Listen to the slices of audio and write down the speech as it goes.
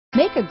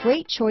Make a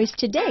great choice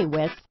today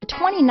with the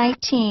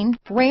 2019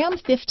 Ram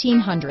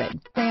 1500.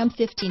 Ram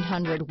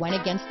 1500 went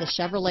against the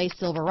Chevrolet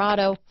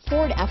Silverado,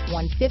 Ford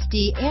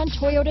F-150, and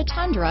Toyota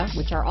Tundra,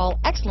 which are all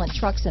excellent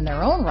trucks in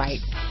their own right.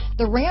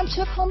 The Ram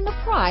took home the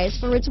prize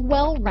for its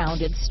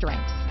well-rounded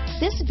strengths.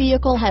 This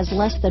vehicle has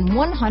less than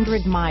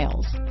 100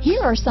 miles.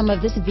 Here are some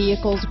of this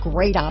vehicle's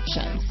great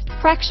options: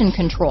 traction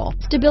control,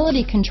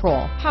 stability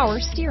control, power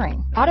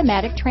steering,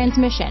 automatic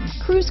transmission,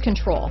 cruise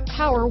control,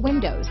 power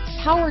windows,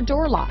 power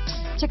door locks,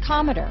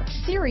 tachometer,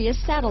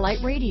 Sirius satellite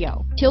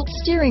radio, tilt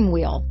steering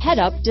wheel,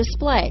 head-up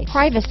display,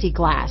 privacy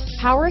glass,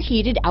 power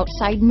heated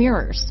outside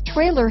mirrors,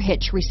 trailer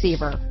hitch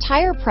receiver,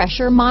 tire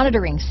pressure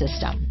monitoring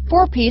system,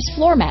 4-piece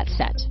floor mat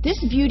set.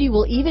 This beauty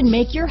will even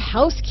make your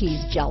house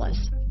keys jealous.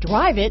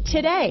 Drive it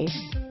today.